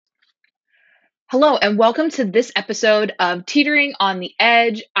Hello, and welcome to this episode of Teetering on the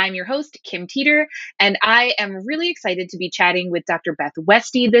Edge. I'm your host, Kim Teeter, and I am really excited to be chatting with Dr. Beth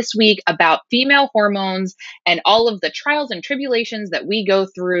Westie this week about female hormones and all of the trials and tribulations that we go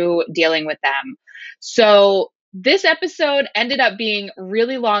through dealing with them. So, this episode ended up being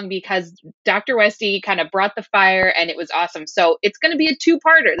really long because Dr. Westie kind of brought the fire and it was awesome. So, it's going to be a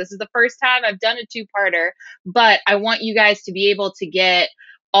two-parter. This is the first time I've done a two-parter, but I want you guys to be able to get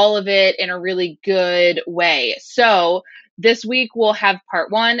all of it in a really good way. So this week we'll have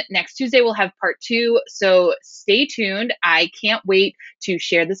part one. Next Tuesday we'll have part two. So stay tuned. I can't wait to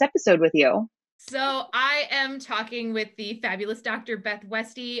share this episode with you. So I am talking with the fabulous Dr. Beth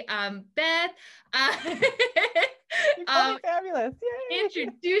Westie. Beth, Fabulous. Yay.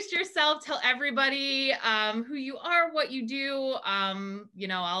 Introduce yourself. Tell everybody who you are, what you do.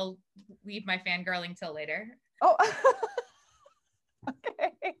 I'll leave my fangirling till later. Oh,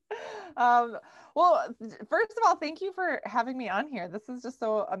 okay. Well, first of all, thank you for having me on here. This is just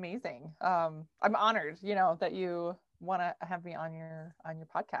so amazing. I'm honored, that you want to have me on your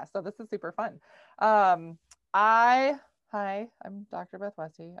podcast. So this is super fun. Hi, I'm Dr. Beth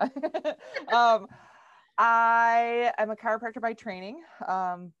Westie. I am a chiropractor by training,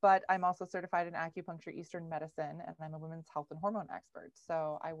 but I'm also certified in acupuncture, Eastern medicine, and I'm a women's health and hormone expert.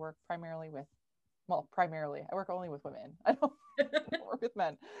 So I work I work only with women. I don't work with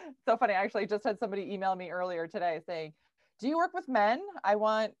men. So funny. I actually just had somebody email me earlier today saying, do you work with men? I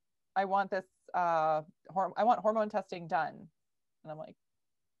want this, I want hormone testing done. And I'm like,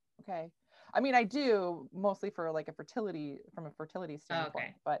 okay. I mean, I do mostly for like from a fertility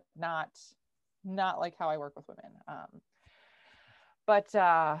standpoint, but not like how I work with women.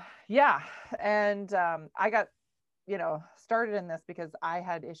 Yeah. And I got, started in this because I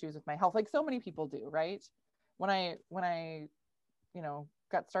had issues with my health, like so many people do, right? When I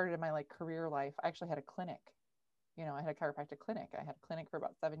got started in my like career life, I actually had a clinic. I had a chiropractic clinic. I had a clinic for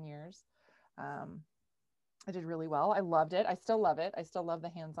about 7 years. I did really well. I loved it. I still love it. I still love the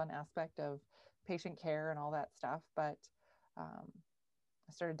hands-on aspect of patient care and all that stuff. But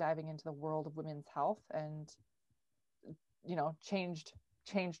I started diving into the world of women's health and, changed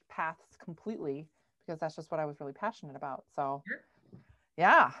paths completely because that's just what I was really passionate about. So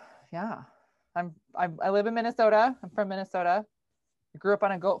yeah. I live in Minnesota. I'm from Minnesota. I grew up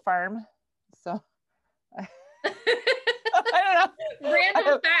on a goat farm. So I don't know.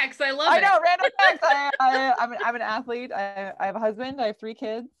 Random facts. I love it. I know, random facts. I'm an athlete. I have a husband. I have 3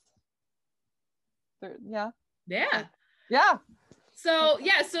 kids. Yeah. So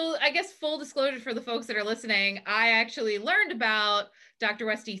I guess full disclosure for the folks that are listening, I actually learned about Dr.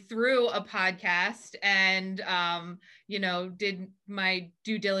 Westie through a podcast and, did my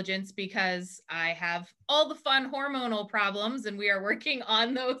due diligence because I have all the fun hormonal problems and we are working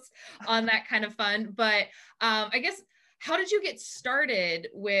on that kind of fun. But I guess, how did you get started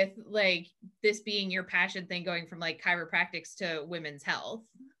with like this being your passion thing, going from like chiropractics to women's health?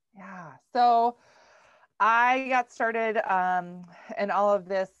 Yeah. So I got started in all of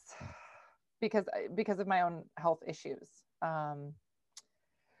this because of my own health issues,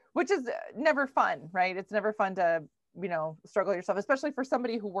 which is never fun, right? It's never fun to, struggle yourself, especially for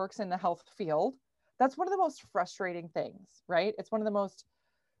somebody who works in the health field. That's one of the most frustrating things, right? It's one of the most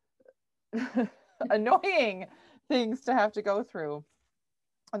annoying things to have to go through.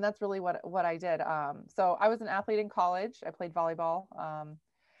 And that's really what I did. So I was an athlete in college. I played volleyball.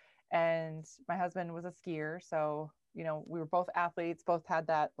 And my husband was a skier. So, we were both athletes, both had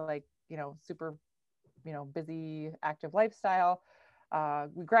that like, super, busy, active lifestyle.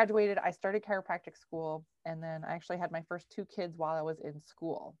 We graduated, I started chiropractic school, and then I actually had my first 2 kids while I was in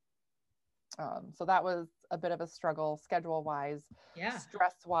school. So that was a bit of a struggle schedule wise,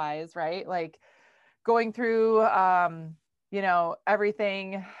 stress wise, right? Like going through,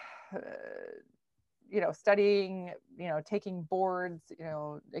 everything, studying, taking boards,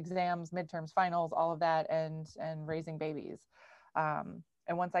 exams, midterms, finals, all of that, and raising babies. And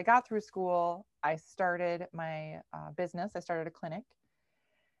once I got through school, I started my business. I started a clinic,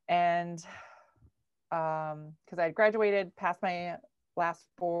 and because I had graduated, passed my last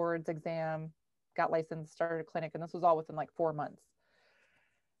boards exam, got licensed, started a clinic, and this was all within like 4 months.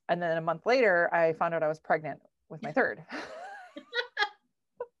 And then a month later, I found out I was pregnant with my third.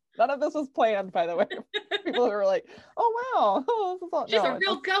 None of this was planned, by the way. People who were like, "Oh wow, this is all." She's a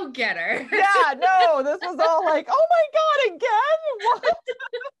real go-getter. Yeah, no, this was all like, "Oh my god, again!"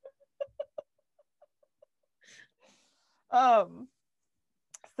 What?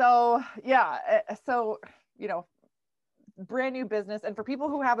 So yeah, so brand new business, and for people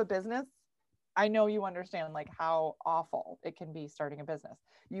who have a business, I know you understand like how awful it can be starting a business.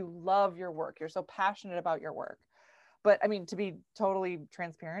 You love your work. You're so passionate about your work. But I mean, to be totally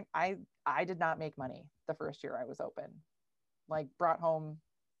transparent, I did not make money the first year I was open. Like brought home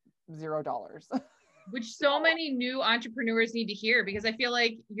 $0. Which so many new entrepreneurs need to hear, because I feel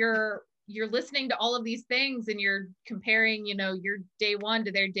like you're listening to all of these things and you're comparing, you know, your day one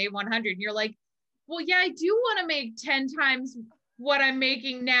to their day 100. And you're like, well, yeah, I do want to make 10 times what I'm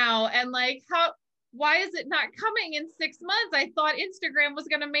making now. And like, why is it not coming in 6 months? I thought Instagram was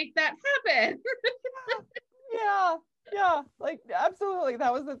going to make that happen. Yeah. Like, absolutely.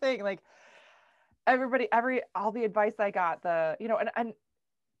 That was the thing. Like all the advice I got, and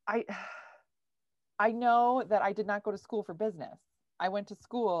I know that I did not go to school for business. I went to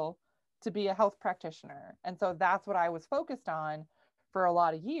school to be a health practitioner. And so that's what I was focused on for a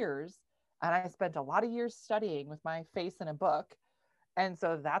lot of years. And I spent a lot of years studying with my face in a book. And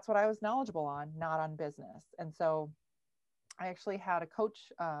so that's what I was knowledgeable on, not on business. And so I actually had a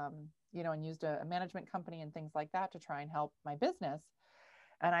coach, and used a management company and things like that to try and help my business.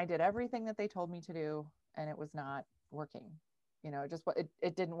 And I did everything that they told me to do, and it was not working.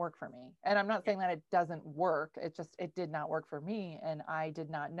 It didn't work for me. And I'm not saying that it doesn't work. It did not work for me. And I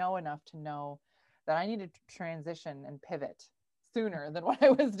did not know enough to know that I needed to transition and pivot sooner than what I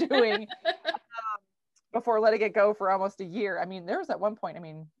was doing before letting it go for almost a year. I mean, there was at one point, it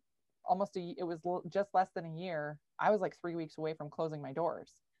was just less than a year. I was like 3 weeks away from closing my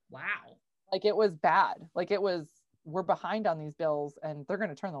doors. Wow. Like it was bad. We're behind on these bills and they're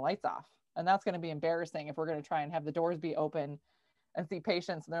going to turn the lights off. And that's going to be embarrassing if we're going to try and have the doors be open and see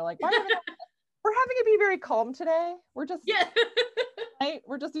patients. And they're like, we're having it be very calm today. We're just, right?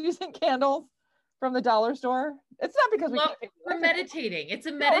 We're just using candles from the dollar store. It's not because we're meditating. It's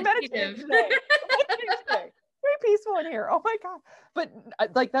a meditative. Very peaceful in here. Oh my God. But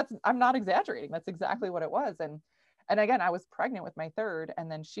I'm not exaggerating. That's exactly what it was. And again, I was pregnant with my third, and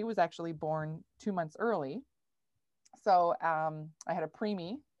then she was actually born 2 months early. So I had a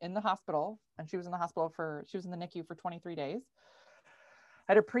preemie in the hospital, and she was in the NICU for 23 days.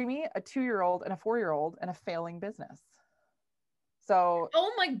 I had a preemie, a 2-year-old, and a 4-year-old, and a failing business. So,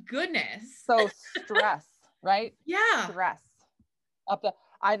 oh my goodness. So stress, right? Yeah. Stress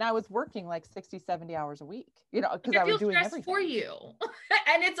and I was working like 60, 70 hours a week, because I was doing everything for you.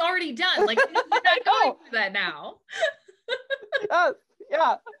 And it's already done. Like you're not going through that now.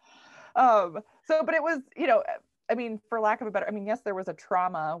 Yeah. But it was, for lack of a better, yes, there was a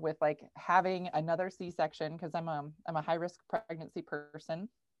trauma with like having another C-section, because I'm a high risk pregnancy person.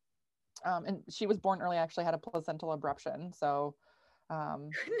 And she was born early. I actually had a placental abruption. So,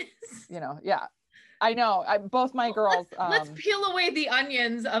 yeah, I know. Both my girls. Let's peel away the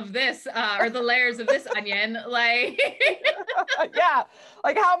onions of this, or the layers of this onion. Like, yeah,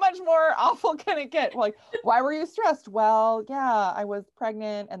 like how much more awful can it get? Like, why were you stressed? Well, yeah, I was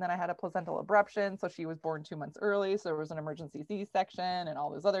pregnant, and then I had a placental abruption, so she was born 2 months early, so there was an emergency C-section and all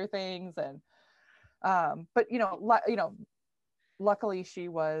those other things, and but luckily she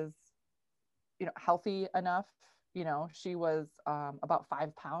was, healthy enough. She was about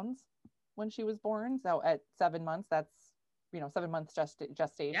 5 pounds when she was born. So at 7 months, that's 7 months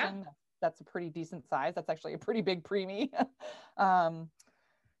gestation. Yeah. That's a pretty decent size. That's actually a pretty big preemie.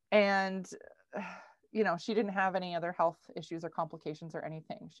 And she didn't have any other health issues or complications or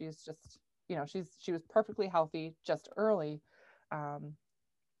anything. She's just, she was perfectly healthy, just early, and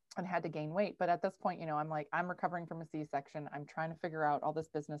had to gain weight. But at this point, I'm recovering from a C-section. I'm trying to figure out all this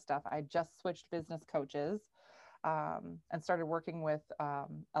business stuff. I just switched business coaches. And started working with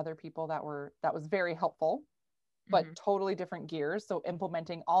other people that was very helpful, but totally different gears. So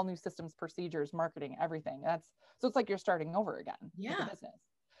implementing all new systems, procedures, marketing, everything. So it's like you're starting over again with the business.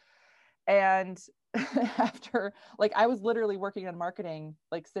 And after, like, I was literally working on marketing,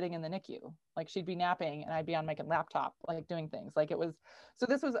 like sitting in the NICU, like she'd be napping and I'd be on my laptop, like doing things. Like so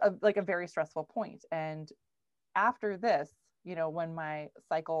this was a very stressful point. And after this, when my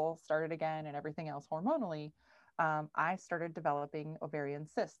cycle started again and everything else hormonally, I started developing ovarian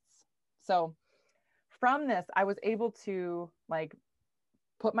cysts. So from this, I was able to like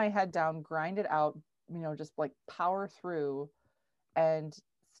put my head down, grind it out, just like power through and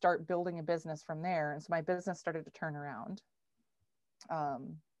start building a business from there. And so my business started to turn around.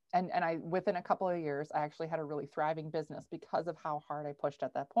 And I, within a couple of years, I actually had a really thriving business because of how hard I pushed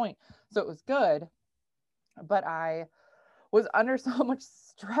at that point. So it was good, but I was under so much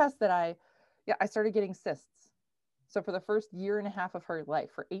stress that I started getting cysts. So for the first year and a half of her life,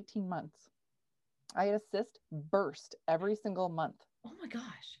 for 18 months, I had a cyst burst every single month. Oh my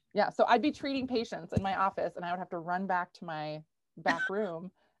gosh. Yeah. So I'd be treating patients in my office and I would have to run back to my back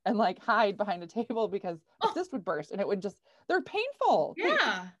room and like hide behind a table because a cyst would burst and it would just, they're painful.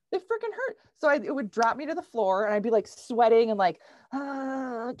 Yeah. They freaking hurt. So it would drop me to the floor and I'd be like sweating and like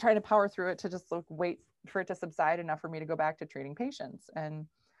trying to power through it to just like wait for it to subside enough for me to go back to treating patients. And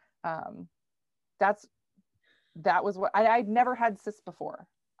that was what I'd never had cysts before.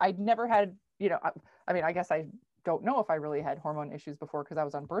 I'd never had, I mean, I guess I don't know if I really had hormone issues before because I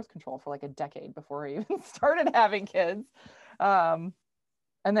was on birth control for like a decade before I even started having kids.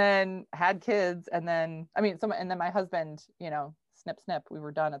 And then had kids. And then, and then my husband, snip, snip, we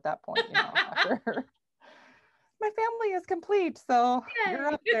were done at that point, after my family is complete. So Yay.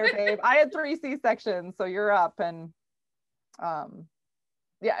 You're up there, babe. I had 3 C-sections, so you're up. And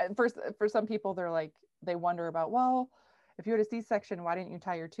yeah, for some people, they're like, they wonder about, well, if you had a C-section, why didn't you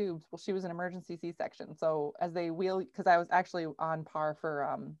tie your tubes? Well, she was an emergency C-section. So as they wheel, because I was actually on par for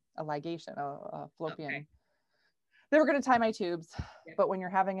a ligation, a fallopian. Okay. They were going to tie my tubes, but when you're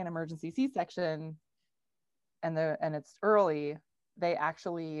having an emergency C-section and it's early, they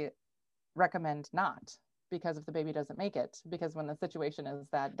actually recommend not, because if the baby doesn't make it, because when the situation is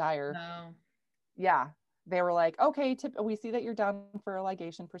that dire, yeah, they were like, okay, we see that you're down for a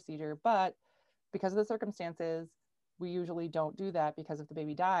ligation procedure, but because of the circumstances, we usually don't do that, because if the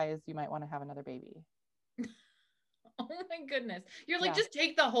baby dies, you might want to have another baby. Oh my goodness. You're like, just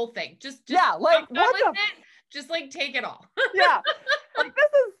take the whole thing. Just yeah, like what the just like take it all. Yeah. Like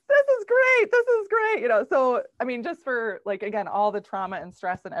this is great. This is great. So I mean, just for like, again, all the trauma and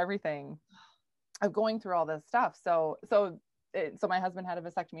stress and everything of going through all this stuff. So my husband had a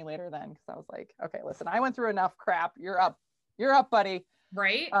vasectomy later then, because I was like, okay, listen, I went through enough crap. You're up, buddy.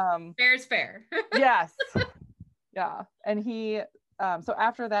 Right. Fair is fair. Yes. Yeah. And he, so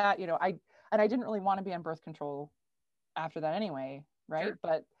after that, I didn't really want to be on birth control after that anyway. Right. Sure.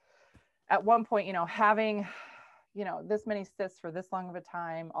 But at one point, having, this many cysts for this long of a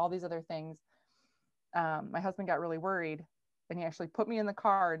time, all these other things, my husband got really worried, and he actually put me in the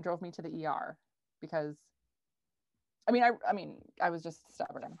car and drove me to the ER, because I was just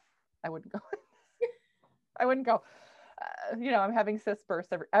stubborn. I wouldn't go. I wouldn't go. I'm having cysts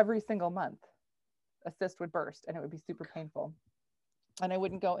burst every single month. A cyst would burst and it would be super painful, and I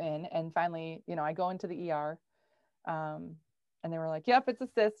wouldn't go in. And finally, I go into the ER, and they were like, yep, it's a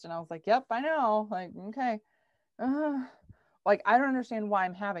cyst. And I was like, yep, I know. Like, okay. Like, I don't understand why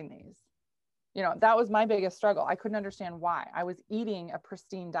I'm having these. That was my biggest struggle. I couldn't understand why. I was eating a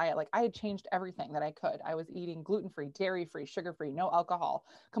pristine diet. Like, I had changed everything that I could. I was eating gluten-free, dairy-free, sugar-free, no alcohol,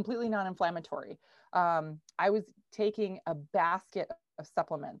 completely non-inflammatory. I was taking a basket of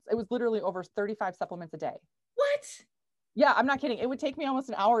supplements. It was literally over 35 supplements a day. What? Yeah, I'm not kidding. It would take me almost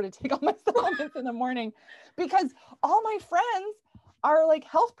an hour to take all my supplements in the morning, because all my friends are like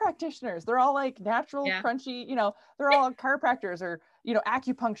health practitioners. They're all like natural, crunchy, they're all chiropractors or,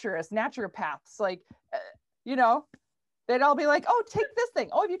 acupuncturists, naturopaths. Like, they'd all be like, oh, take this thing.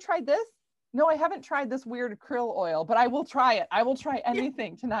 Oh, have you tried this? No, I haven't tried this weird krill oil, but I will try it. I will try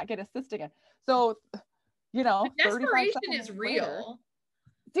anything to not get a cyst again. So, the desperation is real.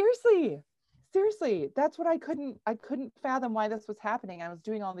 Later, seriously, that's what I couldn't fathom why this was happening. I was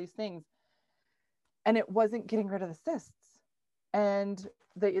doing all these things and it wasn't getting rid of the cysts. And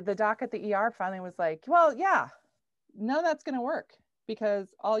the doc at the ER finally was like, well, yeah, none of that's going to work,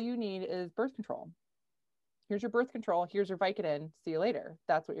 because all you need is birth control. Here's your birth control. Here's your Vicodin. See you later.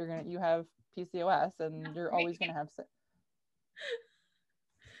 That's what you have PCOS, and you're always going to have cysts.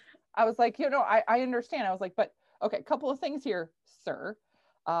 I was like, I understand. I was like, but okay, a couple of things here, sir.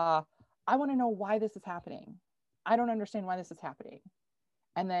 I want to know why this is happening. I don't understand why this is happening.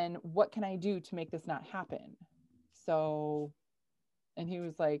 And then what can I do to make this not happen? So, and he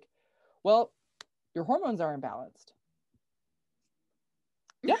was like, well, your hormones are imbalanced.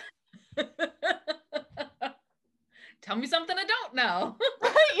 Yeah. Tell me something I don't know.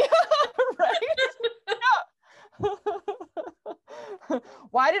 Right. Yeah. Right.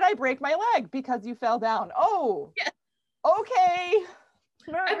 Why did I break my leg? Because you fell down. Oh, yeah. Okay.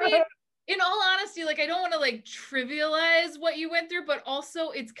 I mean, in all honesty, like, I don't want to like trivialize what you went through, but also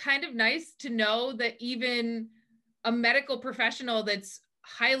it's kind of nice to know that even a medical professional that's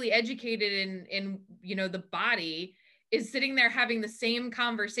highly educated in the body is sitting there having the same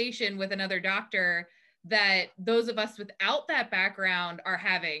conversation with another doctor that those of us without that background are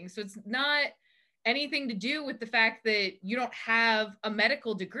having. So it's not anything to do with the fact that you don't have a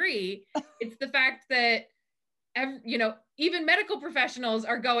medical degree. It's the fact that even medical professionals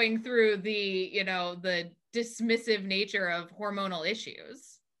are going through the dismissive nature of hormonal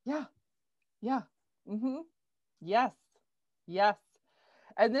issues. Yeah. Mm-hmm. Yes.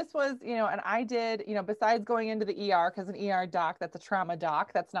 And this was, and I did, besides going into the ER, because an ER doc, that's a trauma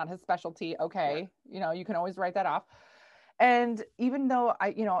doc, that's not his specialty. Okay. You can always write that off. And even though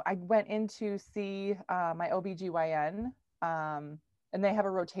I went in to see my OBGYN, and they have a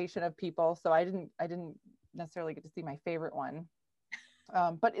rotation of people. So I didn't necessarily get to see my favorite one.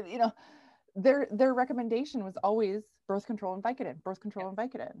 But their recommendation was always birth control and Vicodin, birth control and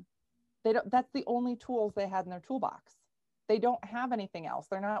Vicodin. That's the only tools they had in their toolbox. They don't have anything else.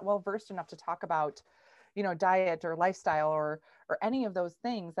 They're not well versed enough to talk about, diet or lifestyle or any of those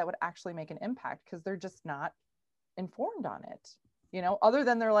things that would actually make an impact, because they're just not informed on it. Other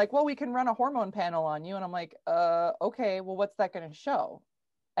than they're like, well, we can run a hormone panel on you. And I'm like, okay, well, what's that going to show?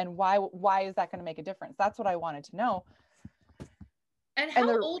 And why is that going to make a difference? That's what I wanted to know. And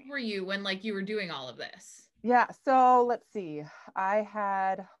how old were you when you were doing all of this? Yeah. So let's see. I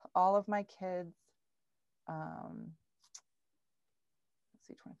had all of my kids,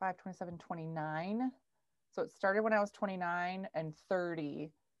 25, 27, 29. So it started when I was 29 and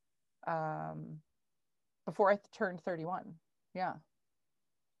 30, before I turned 31. Yeah.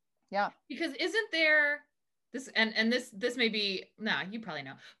 Yeah. Because isn't there this, and this may be, nah, you probably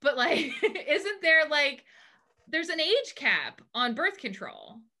know, but isn't there there's an age cap on birth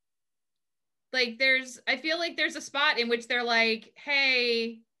control? I feel like there's a spot in which they're like,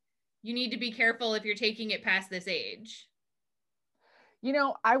 hey, you need to be careful if you're taking it past this age.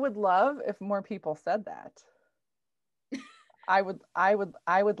 I would love if more people said that. I would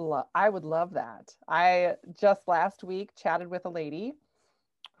love that. I just last week chatted with a lady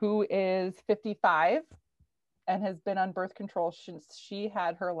who is 55 and has been on birth control since she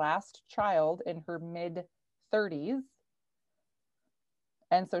had her last child in her mid 30s.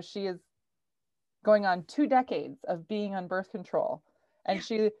 And so she is going on 2 decades of being on birth control. And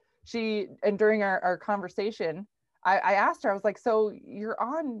she and during our conversation, I asked her, I was like, so you're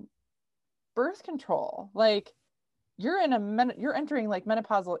on birth control, you're entering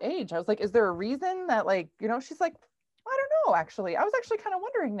menopausal age. I was like, is there a reason that she's like, I don't know, actually. I was actually kind of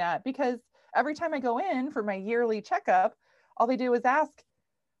wondering that, because every time I go in for my yearly checkup, all they do is ask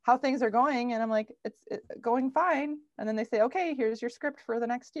how things are going. And I'm like, it's going fine. And then they say, okay, here's your script for the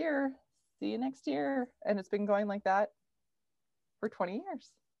next year. See you next year. And it's been going like that for 20 years.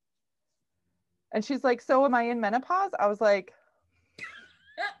 And she's like, so am I in menopause? I was like,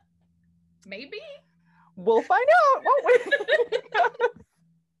 maybe. We'll find out, won't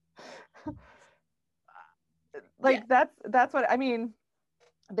we? That's what I mean.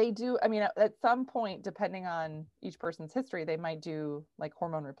 They do. I mean, at some point, depending on each person's history, they might do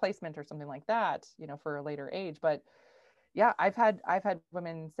hormone replacement or something like that, for a later age. But yeah, I've had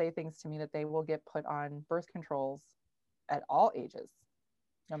women say things to me that they will get put on birth controls at all ages,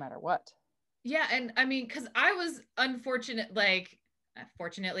 no matter what. Yeah. And I mean, because I was unfortunately,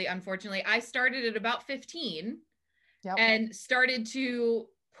 I started at about 15. Yep. And started to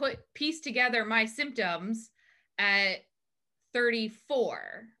piece together my symptoms at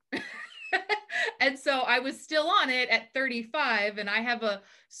 34. And so I was still on it at 35. And I have a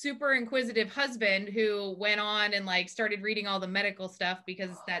super inquisitive husband who went on and started reading all the medical stuff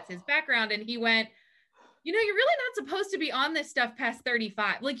because that's his background. And he went, you're really not supposed to be on this stuff past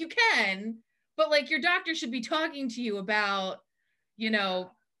 35. You can, but your doctor should be talking to you about,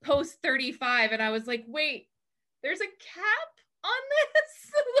 post 35. And I was like, wait, there's a cap on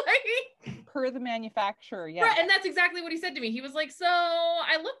this? Per the manufacturer, yeah. Right, and that's exactly what he said to me. He was like, so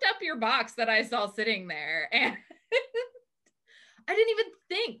I looked up your box that I saw sitting there, and I didn't even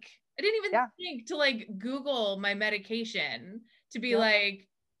think to Google my medication to be like,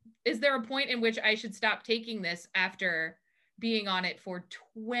 is there a point in which I should stop taking this after being on it for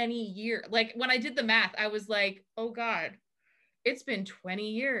 20 years? When I did the math, I was like, oh God, it's been 20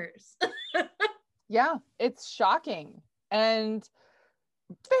 years. Yeah, it's shocking and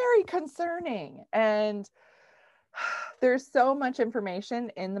very concerning. And there's so much information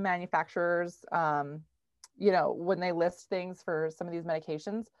in the manufacturers, when they list things for some of these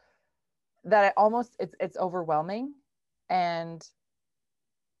medications, that it's overwhelming. And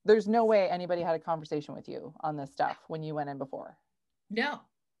there's no way anybody had a conversation with you on this stuff when you went in before. No.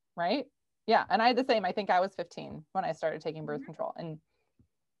 Right? Yeah. And I had the same. I think I was 15 when I started taking birth control, and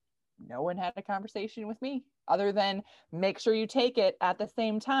no one had a conversation with me other than make sure you take it at the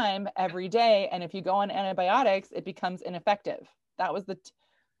same time every day. And if you go on antibiotics, it becomes ineffective. That was the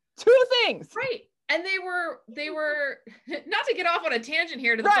two things. Right. And they were not to get off on a tangent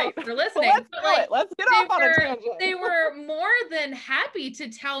here to the folks that are listening. Let's get off on a tangent. They were more than happy to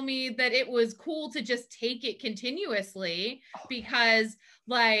tell me that it was cool to just take it continuously because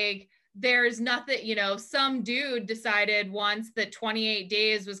there's nothing, you know, some dude decided once that 28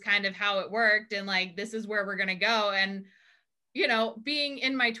 days was kind of how it worked. And like, this is where we're going to go. And, you know, being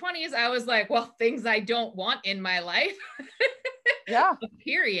in my 20s, I was like, well, things I don't want in my life. Yeah.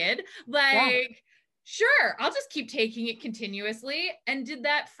 Period. Like, sure, I'll just keep taking it continuously, and did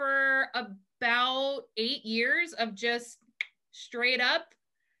that for about 8 years of just straight up.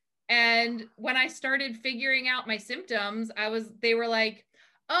 And when I started figuring out my symptoms, they were like,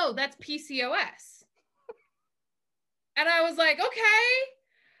 oh, that's PCOS. And I was like, okay,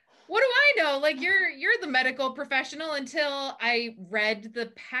 what do I know? Like, you're the medical professional, until I read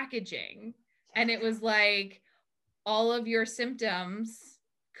the packaging, and it was like, all of your symptoms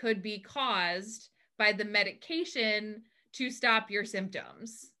could be caused by the medication to stop your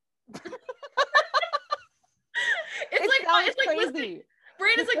symptoms. It's like crazy.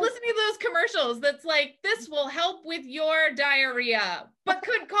 Right? It's like listening to those commercials that's like, this will help with your diarrhea, but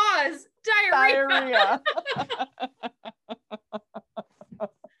could cause diarrhea.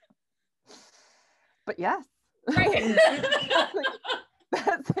 But yes. Right.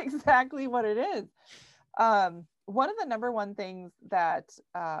 That's exactly what it is. One of the number one things that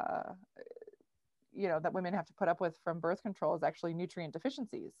you know, that women have to put up with from birth control is actually nutrient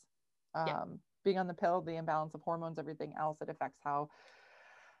deficiencies. Being on the pill, the imbalance of hormones, everything else, it affects how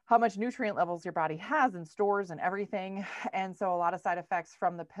much nutrient levels your body has and stores and everything. And so a lot of side effects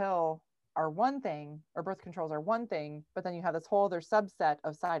from the pill are one thing, or birth controls are one thing, but then you have this whole other subset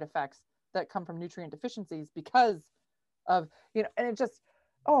of side effects that come from nutrient deficiencies because of, you know, and it just,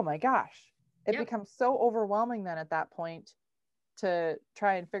 oh my gosh, it becomes so overwhelming then at that point to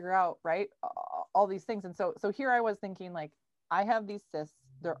try and figure out, right, all these things. And so here I was thinking, like, I have these cysts,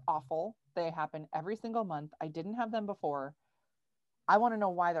 they're awful, they happen every single month, I didn't have them before, I want to know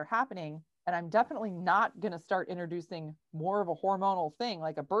why they're happening, and I'm definitely not going to start introducing more of a hormonal thing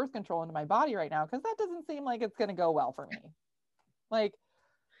like a birth control into my body right now, because that doesn't seem like it's going to go well for me. Like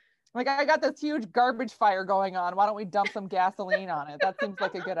I got this huge garbage fire going on, why don't we dump some gasoline on it? That seems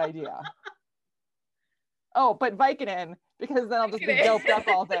like a good idea. Oh, but Vicodin, because then I'll just be doped up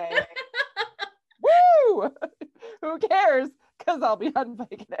all day. Woo! Who cares? Because I'll be on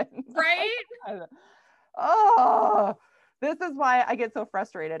Vicodin. Right? Oh, this is why I get so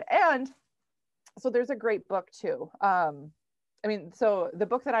frustrated. And so there's a great book too. I mean, so the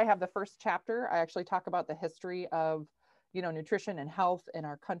book that I have, the first chapter, I actually talk about the history of, you know, nutrition and health in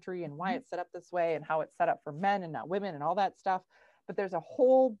our country and why it's set up this way and how it's set up for men and not women and all that stuff. But there's a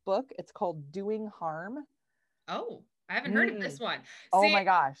whole book. It's called Doing Harm. Oh, I haven't heard of this one. Oh my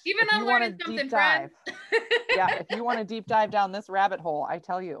gosh. Even I'm learning something, friend. Yeah, if you want to deep dive down this rabbit hole, I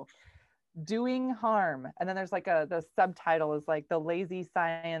tell you. Doing Harm. And then there's like the subtitle is like the lazy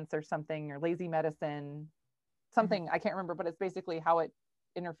science or something, or lazy medicine, something, I can't remember, but it's basically how it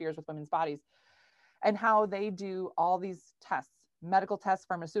interferes with women's bodies and how they do all these tests, medical tests,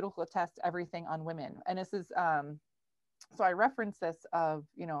 pharmaceutical tests, everything on women. And this is, so I reference this of,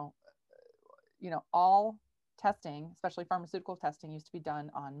 you know, all testing, especially pharmaceutical testing, used to be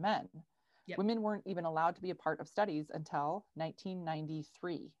done on men. Yep. Women weren't even allowed to be a part of studies until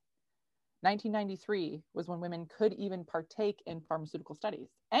 1993. 1993 was when women could even partake in pharmaceutical studies.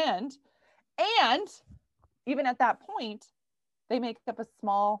 And even at that point, they make up a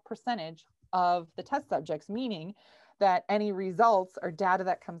small percentage of the test subjects, meaning that any results or data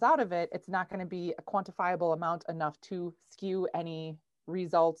that comes out of it, it's not going to be a quantifiable amount enough to skew any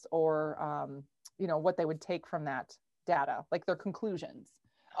results or, you know, what they would take from that data, like their conclusions.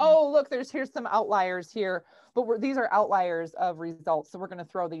 Oh, look, here's some outliers here, but these are outliers of results. So we're going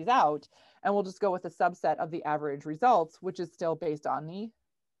to throw these out and we'll just go with a subset of the average results, which is still based on the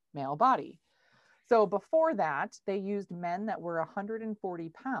male body. So before that, they used men that were 140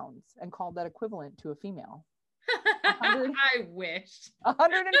 pounds and called that equivalent to a female. I wish.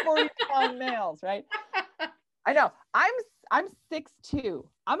 140 pound males, right? I know. I'm 6'2".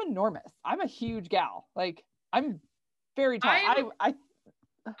 I'm enormous. I'm a huge gal. Like, I'm very tall.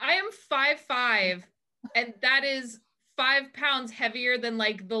 I am 5'5", and that is 5 pounds heavier than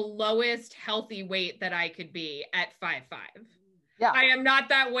like the lowest healthy weight that I could be at 5'5". Yeah. I am not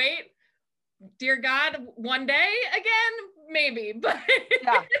that weight. Dear God, one day again, maybe, but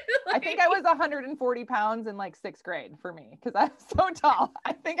yeah. Like, I think I was 140 pounds in like 6th grade for me, because I'm so tall.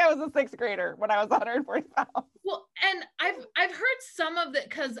 I think I was a 6th grader when I was 140 pounds. Well, and I've heard some of the,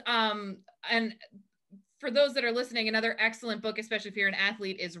 because and for those that are listening, another excellent book, especially if you're an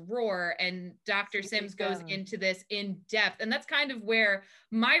athlete, is Roar, and Dr. Sims goes into this in depth. And that's kind of where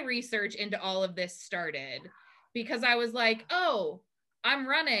my research into all of this started, because I was like, oh, I'm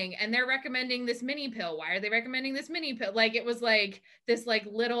running and they're recommending this mini pill. Why are they recommending this mini pill? Like, it was like this like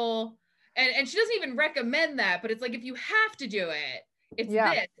little and she doesn't even recommend that, but it's like, if you have to do it, it's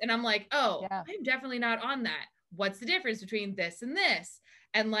Yeah. this. And I'm like, oh, Yeah. I'm definitely not on that. What's the difference between this and this?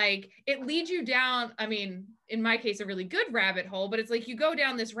 And like, it leads you down, I mean, in my case, a really good rabbit hole, but it's like you go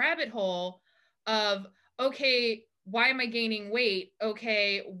down this rabbit hole of, okay, why am I gaining weight?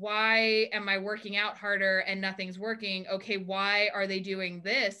 Okay, why am I working out harder and nothing's working? Okay, why are they doing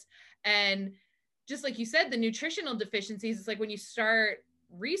this? And just like you said, the nutritional deficiencies, it's like when you start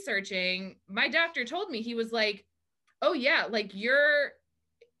researching, my doctor told me, he was like, oh yeah, like you're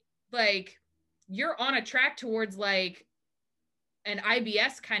on a track towards like an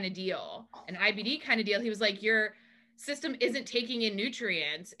IBS kind of deal, an IBD kind of deal. He was like, your system isn't taking in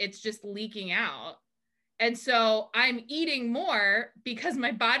nutrients, it's just leaking out. And so I'm eating more because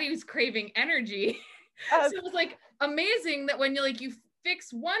my body was craving energy. So it was like amazing that when you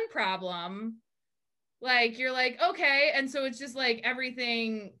fix one problem, like you're like, okay. And so it's just like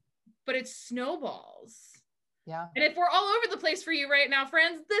everything, but it snowballs. Yeah. And if we're all over the place for you right now,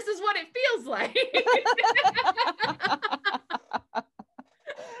 friends, this is what it feels like.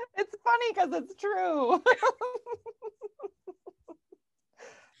 It's funny because it's true.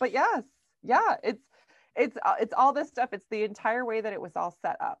 But yes, yeah, it's all this stuff. It's the entire way that it was all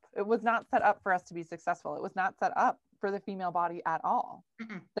set up. It was not set up for us to be successful. It was not set up for the female body at all.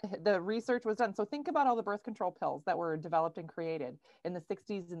 The research was done. So think about all the birth control pills that were developed and created in the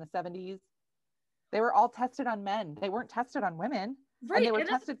 60s and the 70s. They were all tested on men. They weren't tested on women. Right. And they were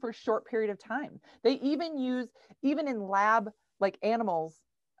tested for a short period of time. They even in lab, like animals,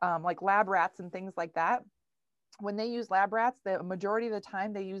 like lab rats and things like that. When they use lab rats, the majority of the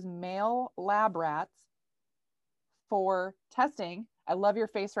time they use male lab rats for testing. I love your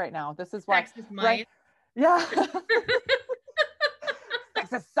face right now. This is why, right? Yeah.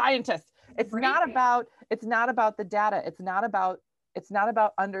 Sexist scientist. It's not about the data. It's not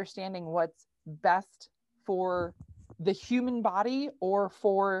about understanding what's best for the human body or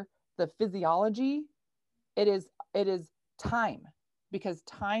for the physiology. It is time, because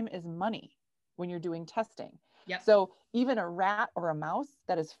time is money when you're doing testing. Yep. So even a rat or a mouse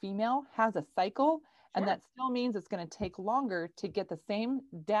that is female has a cycle, and that still means it's going to take longer to get the same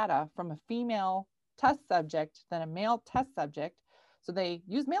data from a female test subject than a male test subject. So they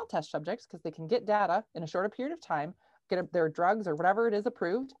use male test subjects because they can get data in a shorter period of time, get their drugs or whatever it is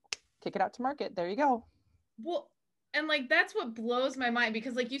approved, kick it out to market. There you go. Well, and like, that's what blows my mind,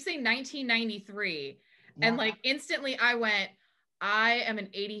 because like you say 1993, and like instantly I went, I am an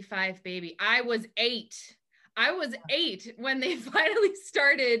 85 baby. I was eight when they finally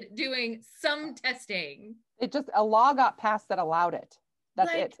started doing some testing. A law got passed that allowed it.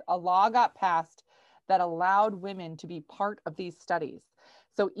 That's it. A law got passed that allowed women to be part of these studies.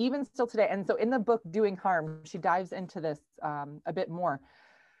 So even still today, and so in the book Doing Harm, she dives into this a bit more.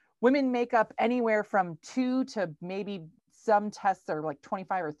 Women make up anywhere from 2 to maybe some tests are like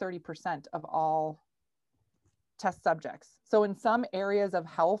 25 or 30% of all test subjects. So in some areas of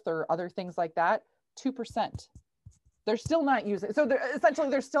health or other things like that, 2%. They're still not using. So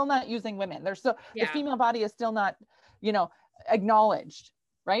they're still not using women. They're still, the female body is still not, acknowledged,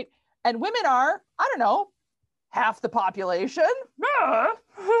 right? And women are, I don't know, half the population. What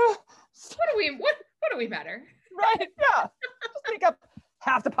do we matter? Right? Yeah. Just make up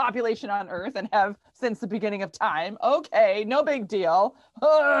half the population on Earth and have since the beginning of time. Okay, no big deal.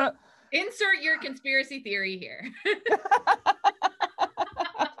 Insert your conspiracy theory here.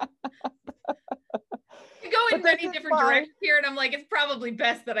 Go in many different directions here, and I'm like, it's probably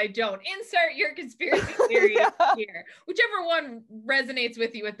best that I don't. Insert your conspiracy theory here. Whichever one resonates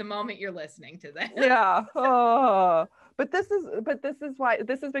with you at the moment you're listening to this. Yeah. Oh. But this is why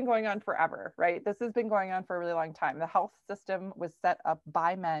this has been going on forever, right? This has been going on for a really long time. The health system was set up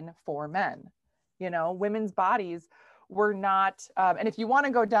by men for men. Women's bodies were not, and if you want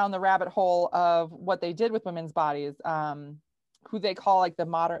to go down the rabbit hole of what they did with women's bodies, who they call like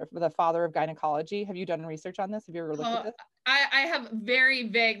the father of gynecology. Have you done research on this? Have you ever looked at this? I have very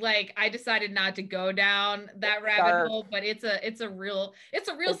vague, like I decided not to go down that rabbit hole, but it's a real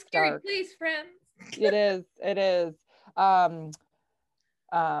scary dark place, friends. It is.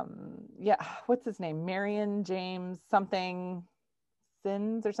 Yeah, what's his name? Marion James something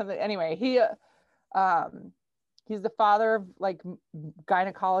Sins or something. Anyway, he's the father of like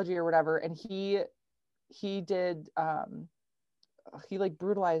gynecology or whatever, and he did he like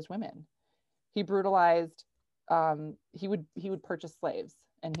brutalized women. He brutalized he would purchase slaves,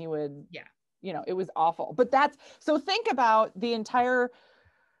 and he would it was awful. But so think about the entire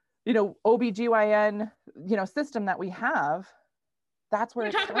OBGYN system that we have. That's where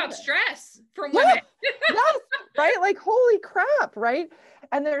we talk about stress from women. Yes. right? Like, holy crap, right?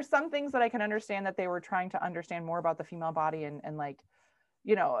 And there's some things that I can understand that they were trying to understand more about the female body and like,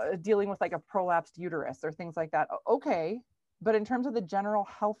 you know, dealing with like a prolapsed uterus or things like that. Okay. But in terms of the general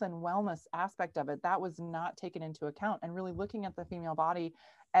health and wellness aspect of it, that was not taken into account. And really looking at the female body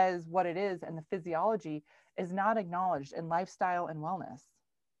as what it is and the physiology is not acknowledged in lifestyle and wellness.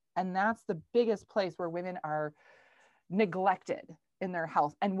 And that's the biggest place where women are neglected in their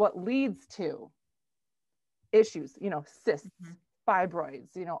health and what leads to issues, you know, cysts,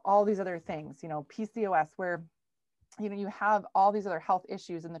 fibroids, you know, all these other things, you know, PCOS, where, you know, you have all these other health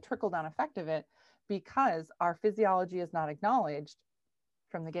issues and the trickle down effect of it because our physiology is not acknowledged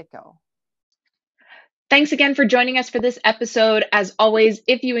from the get-go. Thanks again for joining us for this episode. As always,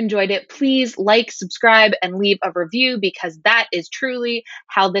 if you enjoyed it, please like, subscribe, and leave a review because that is truly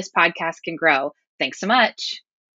how this podcast can grow. Thanks so much.